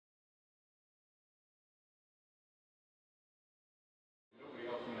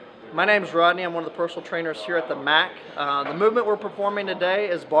My name's Rodney. I'm one of the personal trainers here at the MAC. The movement we're performing today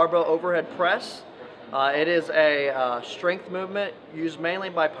is barbell overhead press. It is a strength movement used mainly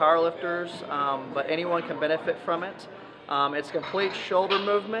by powerlifters, but anyone can benefit from it. It's a complete shoulder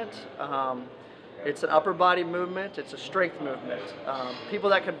movement. It's an upper body movement. It's a strength movement. People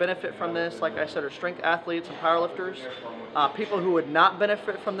that can benefit from this, like I said, are strength athletes and powerlifters. People who would not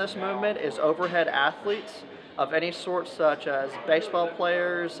benefit from this movement is overhead athletes of any sort, such as baseball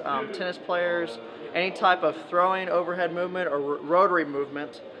players, tennis players, any type of throwing overhead movement or rotary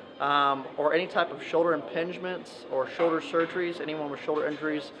movement, or any type of shoulder impingements or shoulder surgeries. Anyone with shoulder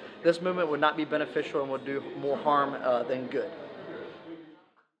injuries, this movement would not be beneficial and would do more harm than good.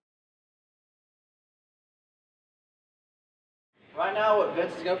 Right now what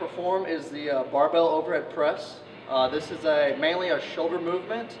Vince is going to perform is the barbell overhead press. This is mainly a shoulder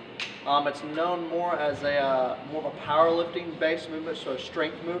movement. It's known more as more of a powerlifting based movement, so a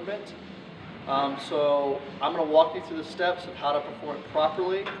strength movement. So I'm going to walk you through the steps of how to perform it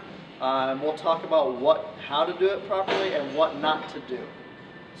properly, and we'll talk about how to do it properly and what not to do.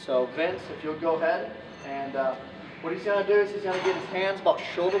 So Vince, if you'll go ahead, and what he's going to do is he's going to get his hands about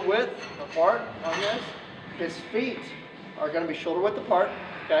shoulder width apart on this. His feet are going to be shoulder width apart,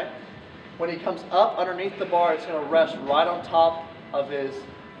 okay? When he comes up underneath the bar, it's going to rest right on top of his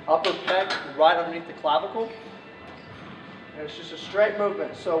upper pec, right underneath the clavicle. And it's just a straight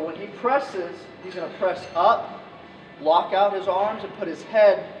movement. So when he presses, he's going to press up, lock out his arms, and put his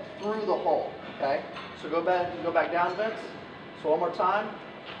head through the hole, okay? So go back down, Vince. So one more time,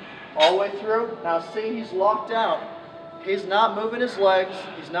 all the way through. Now see, he's locked out. He's not moving his legs.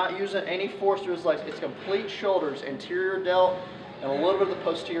 He's not using any force through his legs. It's complete shoulders, anterior delt, and a little bit of the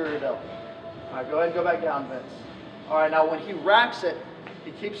posterior delt. All right, go ahead and go back down, Vince. All right, now when he racks it,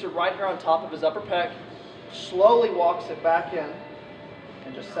 he keeps it right here on top of his upper pec, slowly walks it back in,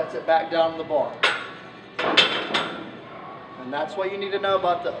 and just sets it back down on the bar. And that's what you need to know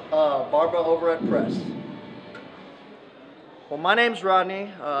about the barbell overhead press. Well, my name's Rodney.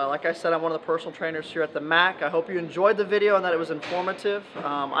 Like I said, I'm one of the personal trainers here at the MAC. I hope you enjoyed the video and that it was informative.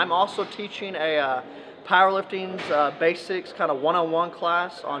 I'm also teaching a powerlifting's basics kind of one-on-one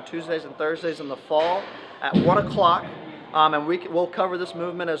class on Tuesdays and Thursdays in the fall at 1 o'clock. And we'll cover this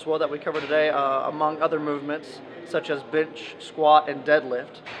movement as well that we cover today, among other movements such as bench, squat, and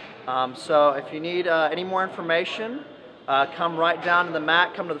deadlift. So if you need any more information, come right down to the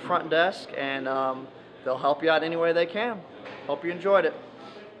MAC, come to the front desk, and they'll help you out any way they can. Hope you enjoyed it.